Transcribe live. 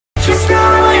Just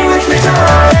rolling with the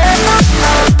tide.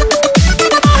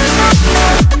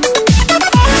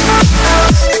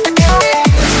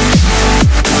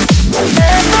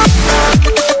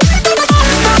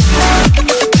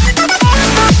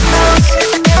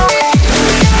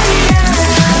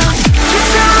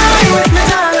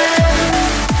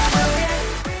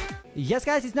 Yes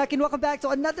guys, it's Nak and welcome back to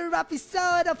another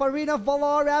episode of Arena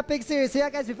VALOR APK series. So yeah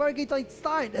guys, before we get to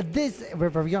start this...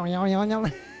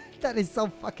 That is so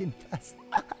fucking fast.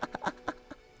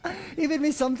 Even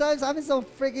me sometimes, I'm so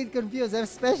freaking confused,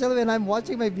 especially when I'm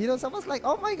watching my videos. I was like,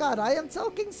 oh my god, I am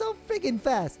talking so freaking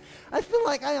fast. I feel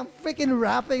like I am freaking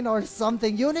rapping or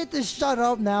something. You need to shut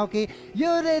up now, okay?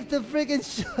 You need to freaking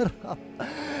shut up.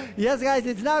 Yes guys,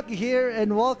 it's Nak here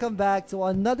and welcome back to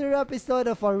another episode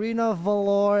of Arena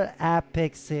VALOR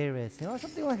APK series. You know,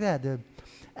 something like that, dude.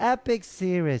 Epic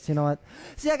series, you know what?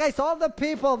 So yeah guys, all the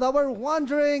people that were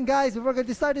wondering, guys, if we're going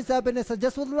to start this episode, I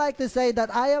just would like to say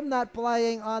that I am not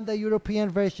playing on the European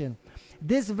version.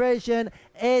 This version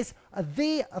is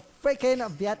the freaking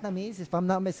Vietnamese, if I'm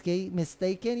not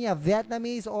mistaken. Yeah,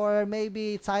 Vietnamese or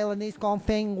maybe Thailandese,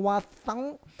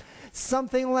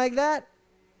 something like that.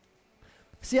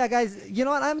 So yeah guys, you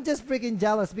know what? I'm just freaking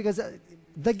jealous because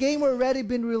the game already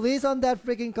been released on that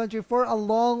freaking country for a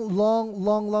long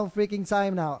freaking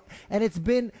time now, and it's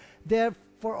been there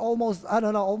for almost, I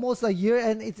don't know, almost a year,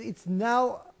 and it's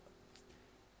now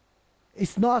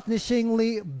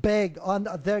astonishingly big on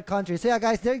their country. So yeah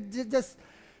guys, there's just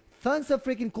tons of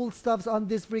freaking cool stuffs on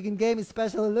this freaking game.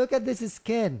 Especially look at this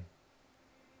skin.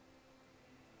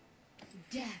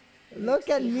 Look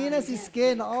at Mina's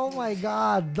skin. Oh my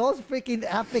god, those freaking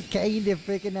epic candy,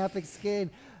 freaking epic skin.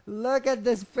 Look at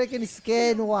this freaking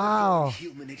skin. Wow.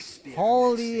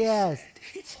 Holy yes.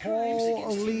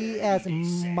 Holy yes.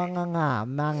 Manganga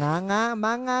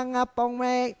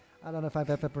pongme. I don't know if I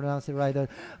pronounced it right.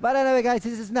 But anyway guys,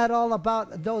 this is not all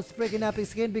about those freaking epic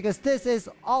skin, because this is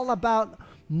all about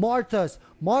Mortos.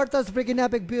 Mortos freaking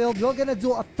epic build. We're gonna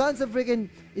do a tons of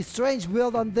freaking strange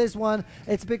build on this one.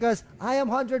 It's because I am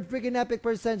 100 freaking epic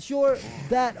 % sure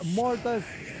that Mortos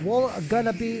will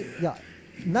gonna be, yeah,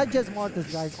 not just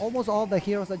Mortos guys, almost all the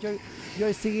heroes that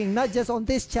you're seeing, not just on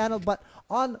this channel but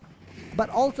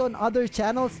also on other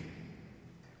channels.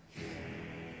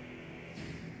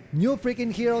 New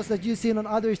freaking heroes that you've seen on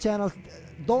other channels,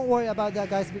 don't worry about that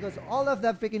guys, because all of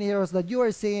the freaking heroes that you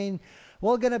are seeing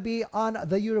will gonna be on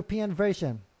the European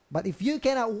version. But if you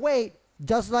cannot wait,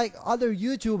 just like other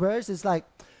YouTubers, it's like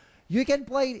you can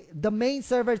play the main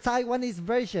server Taiwanese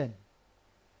version,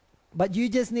 but you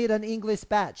just need an English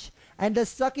patch. And the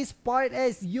suckiest part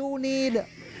is you need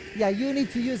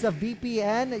to use a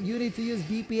VPN. You need to use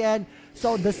VPN.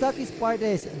 So the suckiest part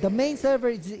is the main server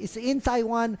is in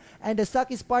Taiwan, and the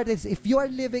suckiest part is if you are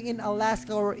living in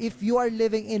Alaska or if you are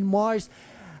living in Mars,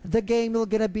 the game will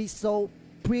gonna be so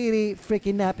pretty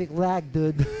freaking epic lag,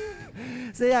 dude.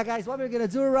 So yeah guys, what we're gonna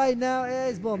do right now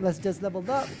is boom, let's just level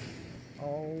up.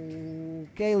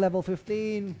 Okay, level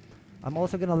 15. I'm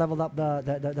also gonna level up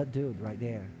the dude right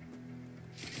there.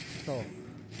 So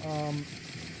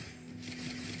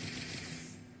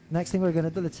next thing we're gonna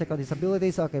do, let's check out his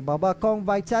abilities. Okay, Baba Kong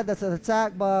Vitat, that's an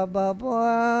attack, blah blah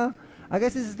blah. I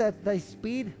guess this is the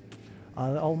speed.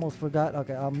 I almost forgot.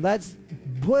 Okay, let's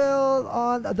build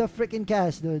on the freaking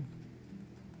cash, dude.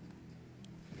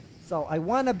 So I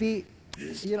wanna be,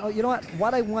 you know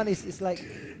what I want is like,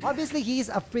 obviously he's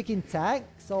a freaking tank.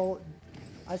 So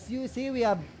as you see, we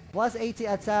have plus 80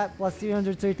 attack, plus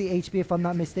 330 HP if I'm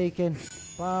not mistaken.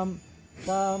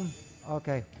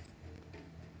 Okay.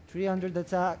 300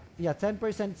 attack. Yeah,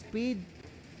 10% speed.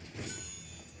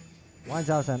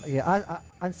 1000. Yeah,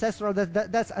 ancestral.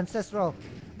 That's ancestral.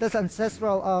 That's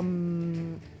ancestral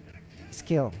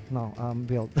skill. No,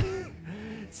 build.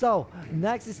 So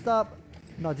next stop.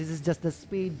 No, this is just the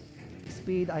speed.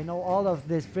 I know all of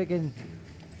this freaking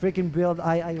build.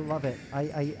 I love it.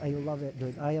 I love it,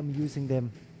 dude. I am using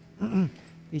them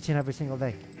each and every single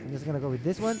day. I'm just gonna go with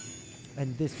this one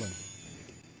and this one.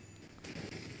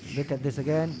 Look at this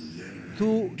again.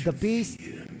 To the beast.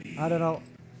 I don't know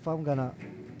if I'm gonna.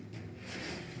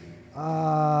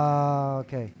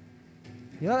 Okay.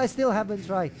 You know, I still haven't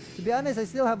tried. To be honest, I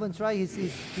still haven't tried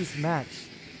his match.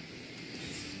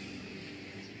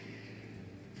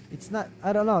 It's not,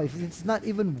 I don't know if it's not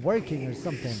even working or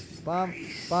something.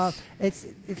 It's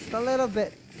a little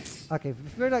bit. Okay,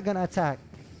 if we're not gonna attack,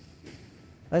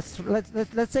 let's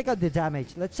check out the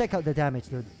damage. Let's check out the damage,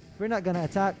 dude. If we're not gonna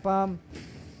attack, it's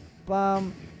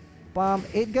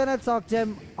gonna take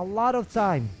them a lot of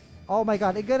time. Oh my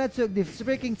god, it's gonna take the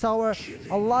freaking tower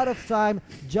a lot of time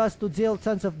just to deal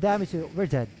tons of damage. We're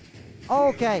dead.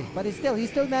 Okay, but he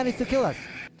still managed to kill us.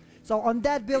 So on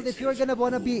that build, if you're gonna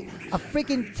wanna be a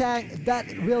freaking tank, that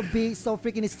will be so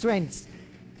freaking strength.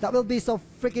 That will be so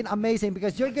freaking amazing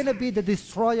because you're gonna be the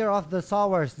destroyer of the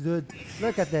towers, dude.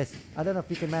 Look at this. I don't know if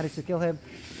you can manage to kill him,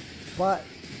 but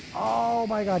oh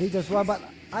my god, he just ran. But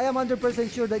I am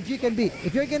 100% sure that you can be.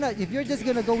 If you're just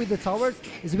gonna go with the towers,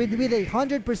 it's with a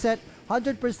 100%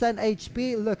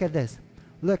 HP. Look at this.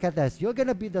 Look at this. You're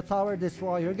gonna be the tower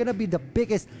destroyer. You're gonna be the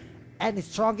biggest and the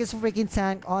strongest freaking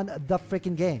tank on the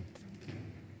freaking game.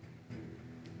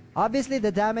 Obviously,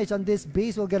 the damage on this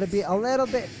beast will gonna be a little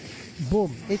bit,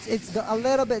 boom. It's a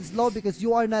little bit slow because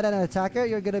you are not an attacker.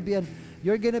 You're gonna be an.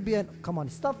 Come on,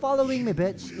 stop following me,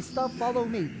 bitch. Stop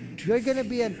following me. You're gonna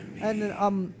be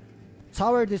an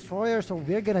tower destroyer. So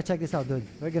we're gonna check this out, dude.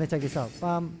 We're gonna check this out.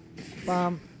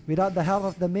 Without the help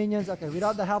of the minions. Okay,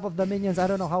 without the help of the minions, I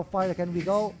don't know how far can we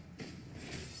go.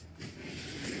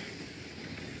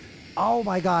 Oh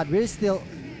my god, he still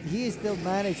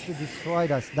managed to destroy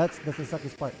us. That's the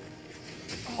suckiest part.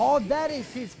 Oh, that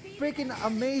is his freaking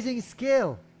amazing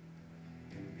skill.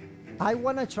 I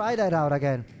wanna try that out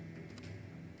again.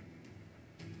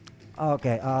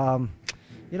 Okay,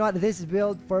 you know what, this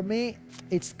build for me,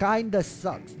 it's kinda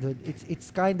sucks, dude. It's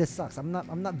kinda sucks. I'm not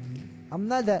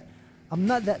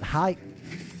that hype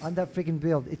on that freaking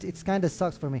build. It's kinda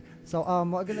sucks for me. So what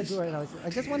I'm gonna do right now is I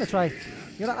just wanna try.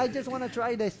 You know, I just wanna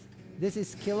try this. This is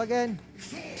skill again.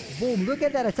 Boom! Look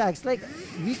at that attack. It's like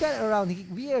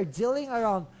we are dealing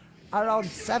around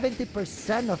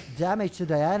 70% of damage to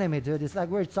the enemy, dude. It's like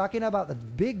we're talking about a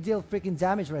big deal freaking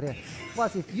damage right here.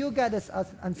 Plus, if you got this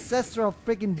ancestral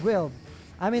freaking build,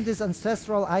 I mean, this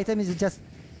ancestral item is just.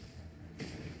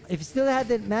 If you still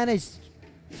hadn't managed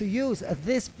to use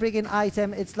this freaking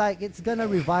item, it's like it's gonna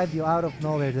revive you out of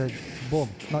nowhere, dude. Boom!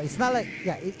 No, it's not like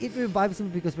it revives me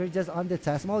because we're just on the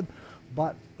test mode.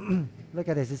 But look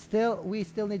at this. We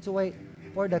still need to wait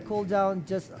for the cooldown.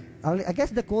 I guess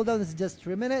the cooldown is just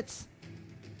 3 minutes.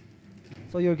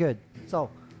 So you're good. So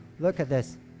look at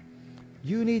this.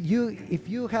 If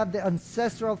you have the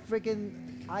ancestral freaking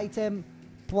item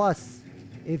plus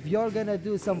if you're gonna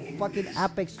do some fucking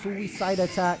epic suicide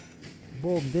attack,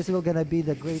 boom, this will gonna be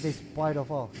the greatest part of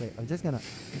all. Wait, I'm just gonna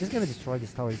destroy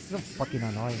this tower. It's so fucking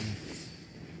annoying.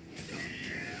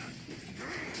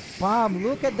 Bam,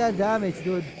 look at that damage,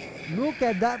 dude. Look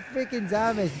at that freaking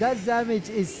damage. That damage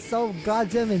is so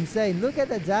goddamn insane. Look at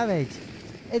the damage.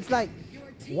 It's like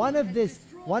one of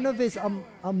his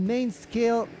main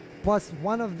skill plus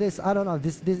one of this, I don't know,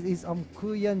 this is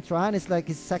Kuyan Tran. It's like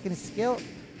his second skill.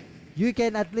 You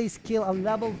can at least kill a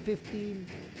level 15.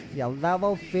 Yeah,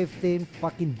 level 15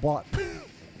 fucking bot.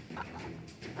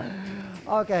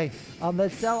 Okay,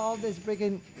 let's sell all this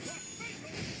freaking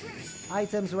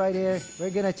items right here. We're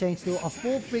gonna change to a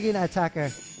full freaking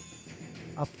attacker.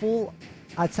 A full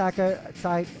attacker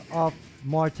type of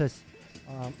Mortos.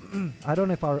 I don't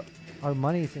know if our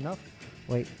money is enough.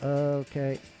 Wait,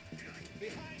 okay.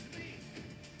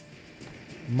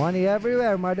 Money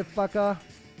everywhere, motherfucker.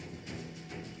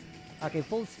 Okay,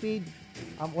 full speed.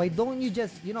 Why don't you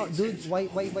just, dude, why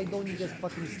don't you just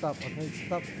fucking stop? Okay,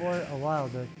 stop for a while,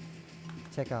 dude.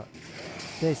 Check out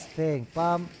this thing.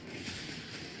 Bam.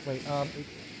 Wait,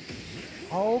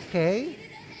 okay.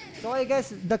 So I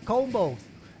guess the combos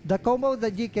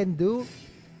that you can do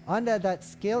under that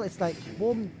skill, it's like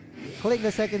boom, click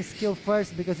the second skill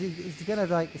first because it's gonna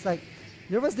it's like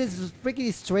there was this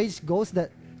freaking strange ghost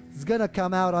that is gonna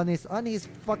come out on his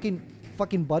fucking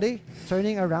body,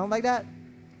 turning around like that.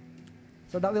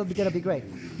 So that will be gonna be great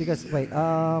because wait,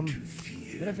 I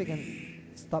don't know if we can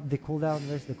stop the cooldown.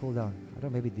 Where's the cooldown? I don't know,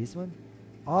 maybe this one.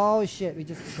 Oh shit, we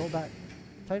just go back.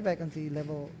 Turn back until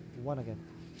level 1 again.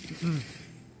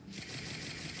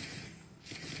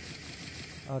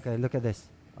 Okay, look at this.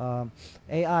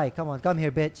 AI, come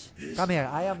here, bitch. Come here.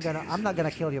 I'm not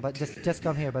gonna kill you, but just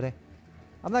come here, buddy.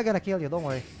 I'm not gonna kill you, don't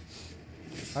worry.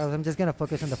 I'm just gonna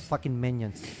focus on the fucking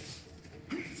minions.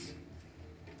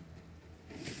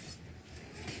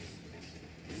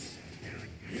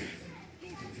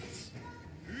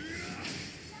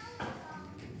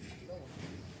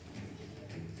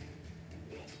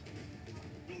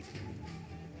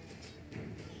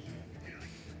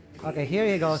 Okay,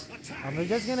 here he goes. We're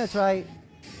just gonna try.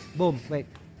 Boom! Wait,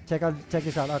 check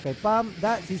this out. Okay, bam!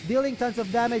 He's dealing tons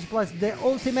of damage plus the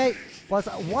ultimate plus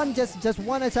one just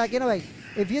one attack. Anyway,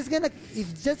 if he's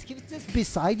just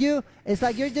beside you, it's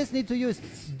like you just need to use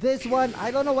this one.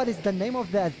 I don't know what is the name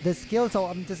of the skill, so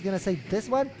I'm just gonna say this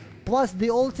one plus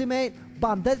the ultimate.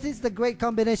 Bam! That is the great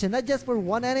combination. Not just for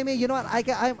one enemy. You know what? I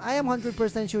am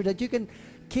 100% sure that you can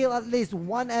kill at least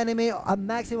one enemy, a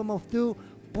maximum of 2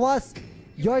 plus.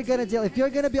 you're gonna deal, if you're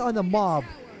gonna be on the mob,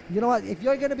 you know what, if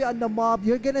you're gonna be on the mob,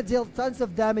 you're gonna deal tons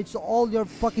of damage to all your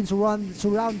fucking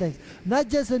surroundings, not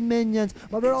just in minions,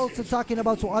 but we're also talking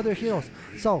about to other heroes.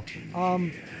 So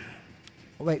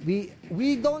wait,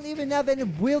 we don't even have any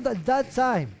build at that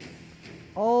time.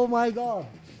 Oh my god.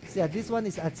 So yeah, this one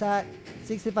is attack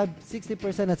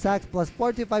 60% attack plus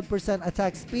 45%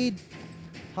 attack speed,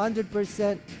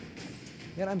 100%.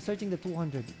 Yeah, I'm searching the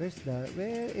 200.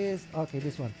 Where is, okay,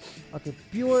 this one. Okay,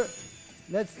 pure,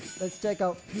 let's check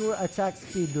out pure attack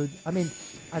speed, dude. I mean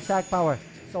attack power.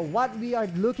 So what we are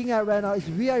looking at right now is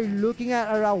we are looking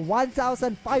at around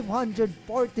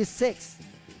 1546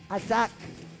 attack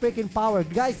freaking power.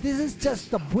 Guys, this is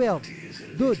just the build,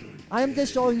 dude. I am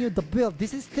just showing you the build.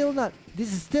 This is still not the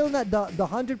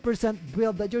 100%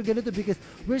 build that you're gonna do, because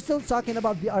we're still talking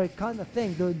about the Arcana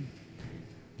thing, dude.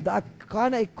 The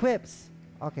Arcana equips.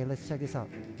 Okay, let's check this out.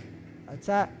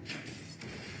 Attack.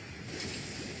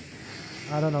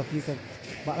 I don't know if you can,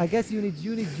 but I guess you need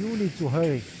to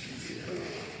hurry.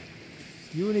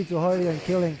 You need to hurry on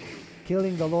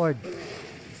killing the Lord,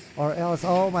 or else.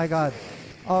 Oh my god.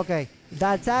 Okay,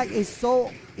 the attack is so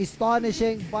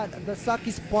astonishing, but the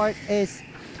suckiest part is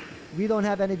we don't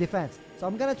have any defense. So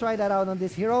I'm gonna try that out on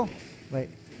this hero. Wait,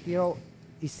 hero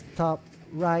is top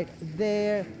right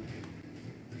there.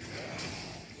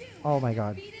 Oh my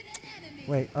god.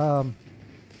 Wait,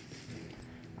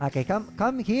 okay,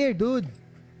 come here, dude.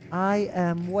 I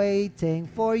am waiting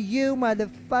for you,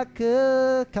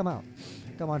 motherfucker. Come on.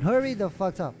 Come on, hurry the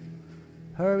fuck up.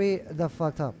 Hurry the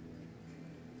fuck up.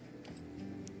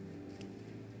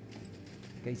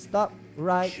 Okay, stop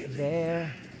right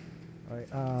there. Alright,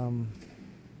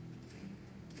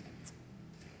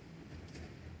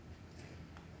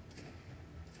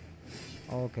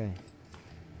 okay.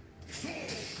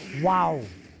 Wow.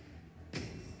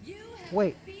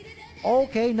 Wait.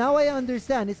 Okay, now I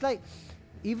understand. It's like,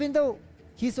 even though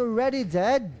he's already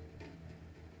dead,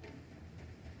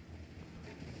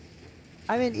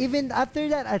 I mean, even after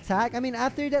that attack,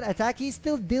 he's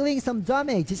still dealing some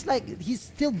damage. It's like he's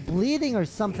still bleeding or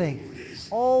something.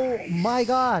 Oh my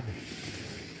god.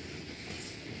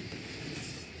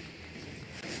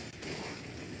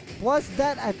 Plus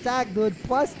that attack, dude.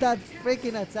 Plus that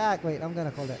freaking attack. Wait, I'm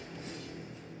gonna call that.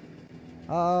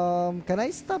 Can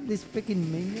I stop these freaking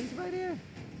minions right here?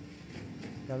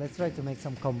 Yeah, let's try to make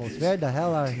some combos. Where the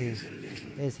hell are he?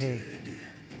 Is he?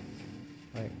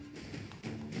 Wait.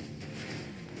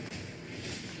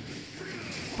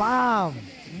 Bam!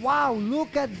 Wow,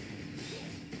 look at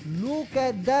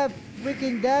that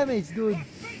freaking damage, dude.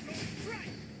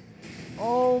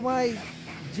 Oh my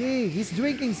gee, he's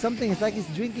drinking something. It's like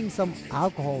he's drinking some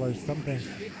alcohol or something.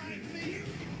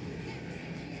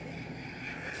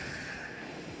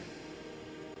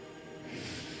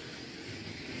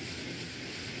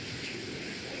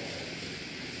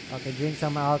 Okay, drink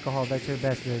some alcohol. That's your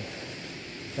best, dude.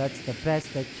 That's the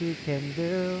best that you can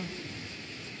do.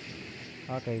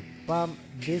 Okay, pump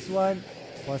this one.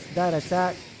 Plus that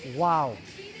attack. Wow.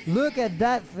 Look at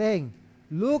that thing.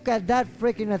 Look at that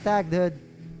freaking attack, dude.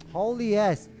 Holy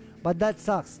yes. But that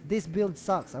sucks. This build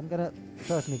sucks. I'm gonna,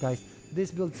 trust me guys,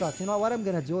 this build sucks. You know what I'm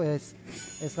gonna do is,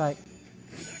 it's like,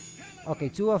 okay,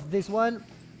 2 of this one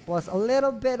plus a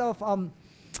little bit of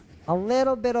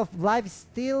life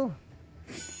steal.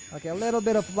 Okay, a little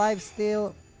bit of life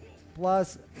steal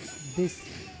plus this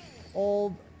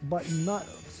old but not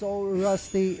so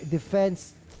rusty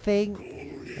defense thing.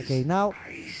 Okay, now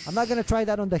I'm not gonna try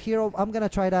that on the hero. I'm gonna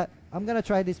try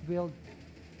this build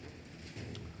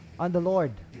on the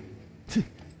Lord.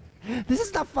 This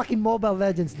is not fucking Mobile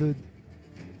Legends, dude.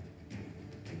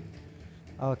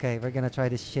 Okay, we're gonna try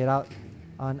this shit out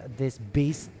on this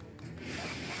beast.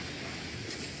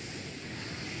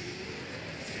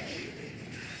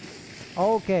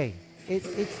 Okay,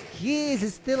 he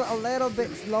is still a little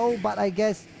bit slow, but I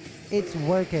guess it's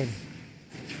working.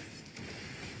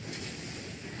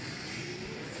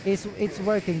 It's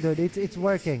working, dude. It's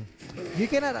working. You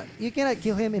cannot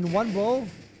kill him in one blow.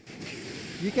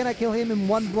 You cannot kill him in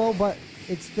one blow, but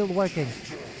it's still working.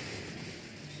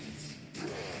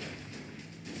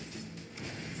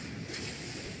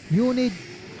 You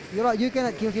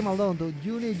cannot kill him alone, dude.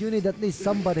 You need at least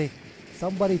somebody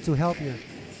to help you.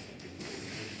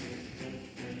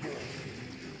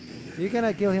 You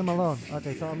cannot kill him alone.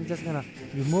 Okay, so I'm just gonna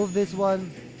remove this one.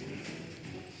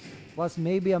 Plus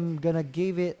maybe I'm gonna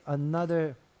give it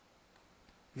another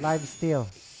life steal.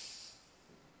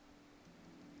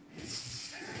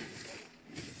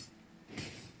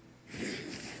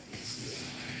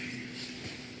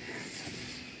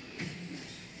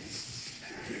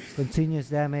 Continuous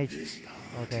damage.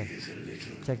 Okay,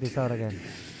 check this out again.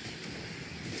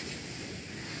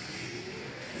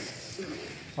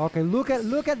 Okay, look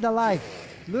at the life.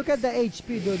 Look at the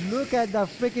HP, dude. Look at the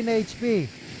freaking HP.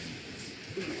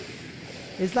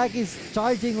 It's like he's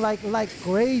charging like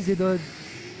crazy, dude.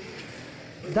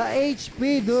 The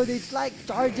HP, dude, it's like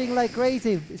charging like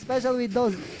crazy, especially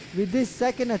with this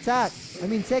second attack. I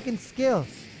mean, second skill.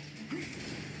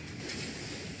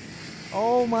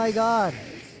 Oh my god.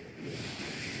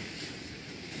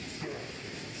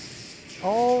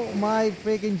 Oh my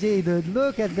freaking G, dude.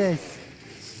 Look at this.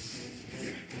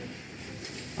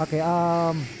 Okay,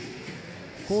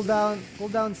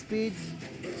 cooldown speed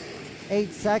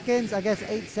 8 seconds. I guess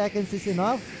 8 seconds is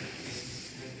enough.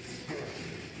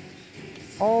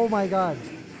 Oh my god.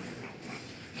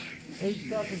 8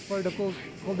 seconds for the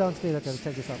cooldown speed. Okay,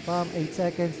 check this out. 8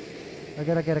 seconds. I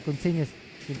gotta get a continuous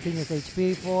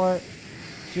HP. 4,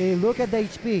 3. Look at the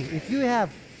HP. If you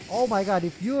have, oh my god,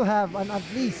 if you have an at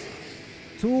least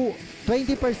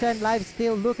 20% life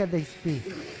steal, look at the HP.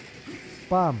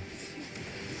 Bam.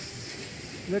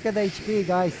 Look at the HP,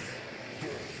 guys.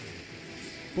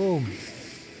 Boom.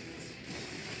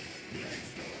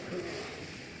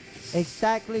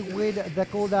 Exactly with the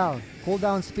cooldown.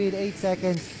 Cooldown speed 8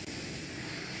 seconds.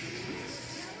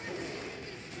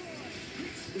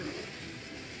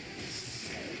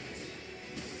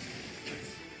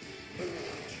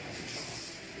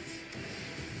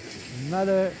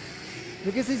 Another,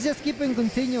 because it's just keeping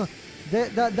continue.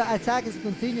 The attack is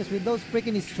continuous with those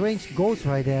freaking strange ghosts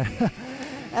right there.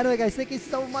 Anyway guys, thank you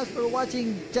so much for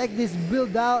watching. Check this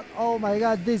build out. Oh my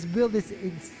god, this build is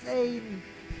insane.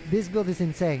 This build is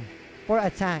insane. For a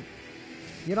tank.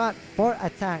 You know what? For a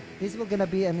tank. This is gonna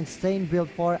be an insane build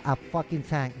for a fucking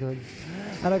tank, dude.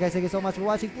 Anyway guys, thank you so much for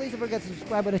watching. Please don't forget to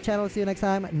subscribe to the channel. See you next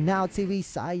time. Now TV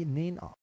signing off.